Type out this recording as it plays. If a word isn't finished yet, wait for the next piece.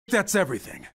That's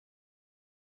everything.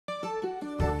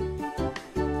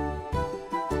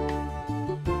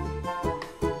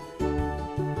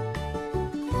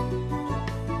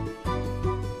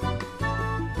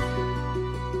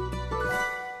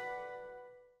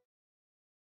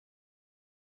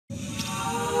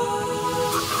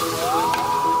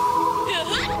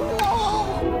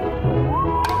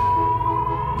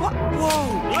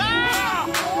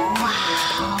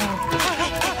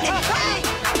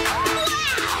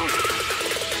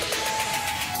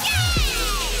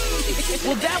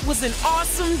 Well, that was an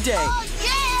awesome day. Oh,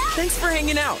 yeah! Thanks for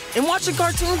hanging out and watching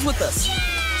cartoons with us. Yay!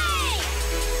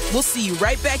 We'll see you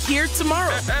right back here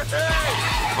tomorrow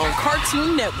on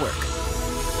Cartoon Network.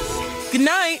 Good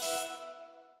night.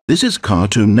 This is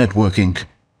Cartoon Network Inc.,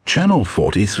 Channel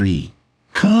 43.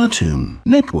 Cartoon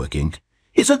Network Inc.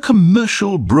 is a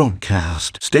commercial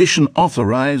broadcast station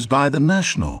authorized by the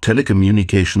National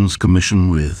Telecommunications Commission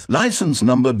with license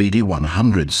number BD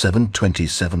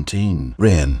 107-2017,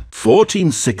 REN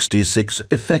 1466,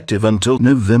 effective until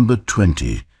November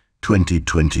 20,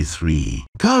 2023.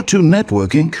 Cartoon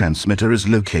Network Inc. transmitter is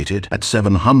located at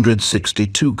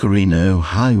 762 Carino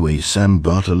Highway, San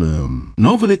Bartolome,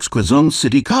 Novelix, Quezon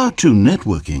City. Cartoon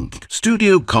Network Inc.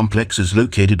 studio complex is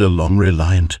located along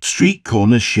Reliant Street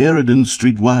Corner, Sheridan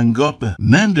Street, Wangopa,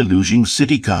 Mandaluyong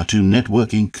City. Cartoon Network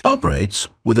Inc. operates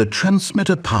with a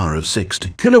transmitter power of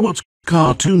 60 kilowatts.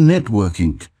 Cartoon Network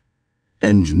Inc.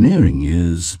 engineering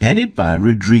is headed by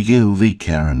Rodrigo V.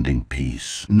 Caranding.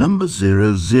 Piece number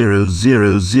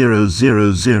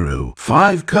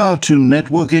 000005. Cartoon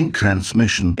Network Inc.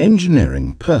 transmission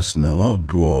engineering personnel are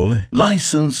duly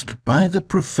licensed by the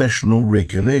Professional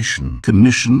Regulation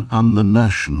Commission and the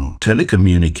National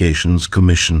Telecommunications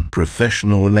Commission.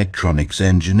 Professional electronics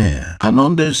engineer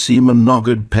Hernando C.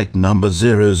 Manogard. Pec number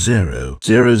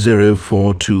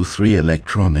 0000423.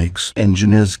 Electronics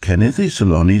engineers Kenneth E.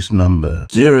 Salonis. Number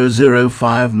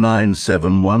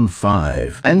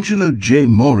 00599715. Angelo J.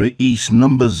 Mora East.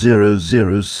 Number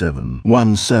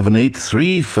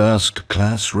 0071783. First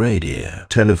Class Radio.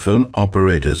 Telephone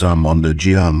operators Armando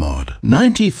G. Armod.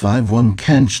 951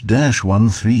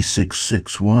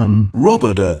 Canch-13661.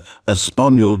 Robert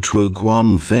Espanyol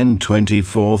Truguan Fen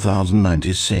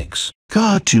 24096.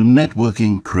 Cartoon Network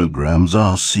Inc. programs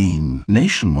are seen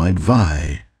nationwide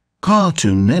via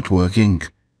Cartoon Network Inc.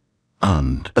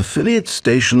 and affiliate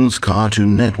stations.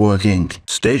 Cartoon Network Inc.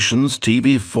 stations: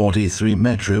 TV 43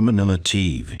 Metro Manila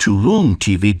TV, Tulong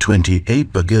TV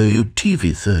 28, Baguio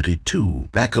TV 32,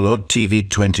 Bacolod TV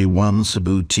 21,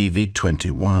 Cebu TV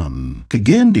 21,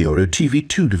 Cagayan de Oro TV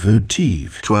 2, Davao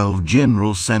TV 12,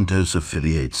 General Santos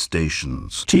affiliate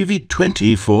stations: TV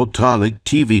 24 Tarlac,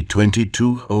 TV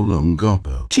 22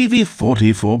 Olongapo, TV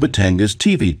 44 Batangas,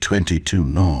 TV 22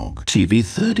 Nog, TV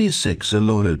 36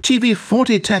 Iloilo, TV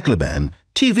 40 Tacloban,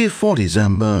 TV 40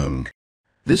 Zamboanga.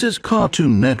 This is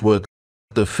Cartoon Network,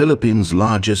 the Philippines'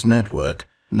 largest network,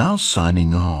 now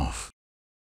signing off.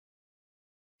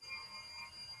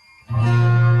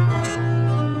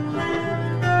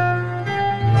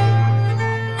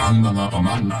 Ang mga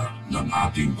pamana ng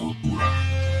ating kultura.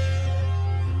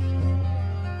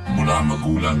 Mula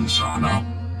magulang sa anak,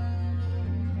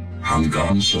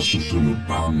 hanggang sa susunod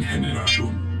pang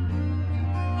henerasyon.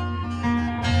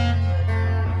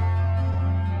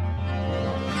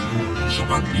 Sa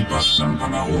paglipas ng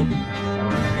panahon,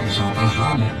 sa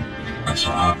tahanan at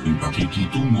sa ating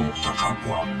pakikitungo sa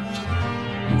kapwa,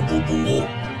 mabubuo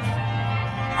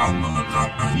ang mga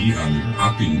katangian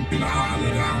ating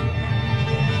pinahahalagahan.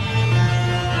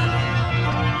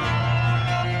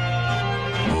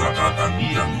 Mga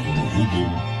katangiang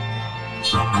humuhubog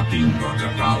sa ating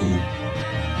pagkatao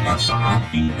at sa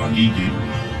ating pagiging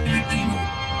Pilipino.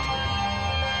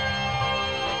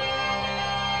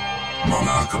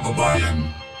 Mga kababayan,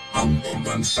 ang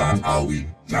pambansang awit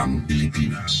ng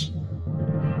Pilipinas.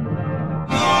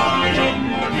 Ayang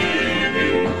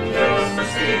magiging sa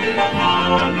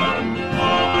silanganan,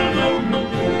 ayaw ng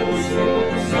puso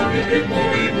sa bibig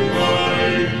mo'y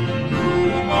buhay.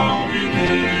 Lumang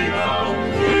inilaw,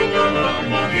 wika ng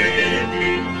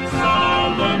magiging sa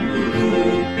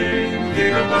manlulupin, di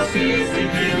ka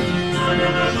pasisigil sa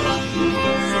naganang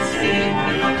tulog sa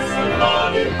simayang sa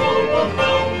lalim ng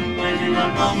pagkaw.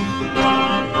 Ang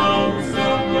tataw sa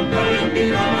pagkayang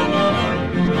pinamahal,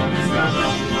 ang isa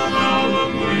ng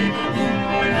manawag mo'y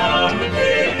tagumpay na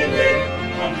nagtigilig.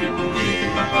 Ang ituloy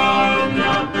na parang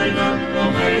niya kailan o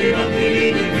may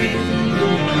natigil.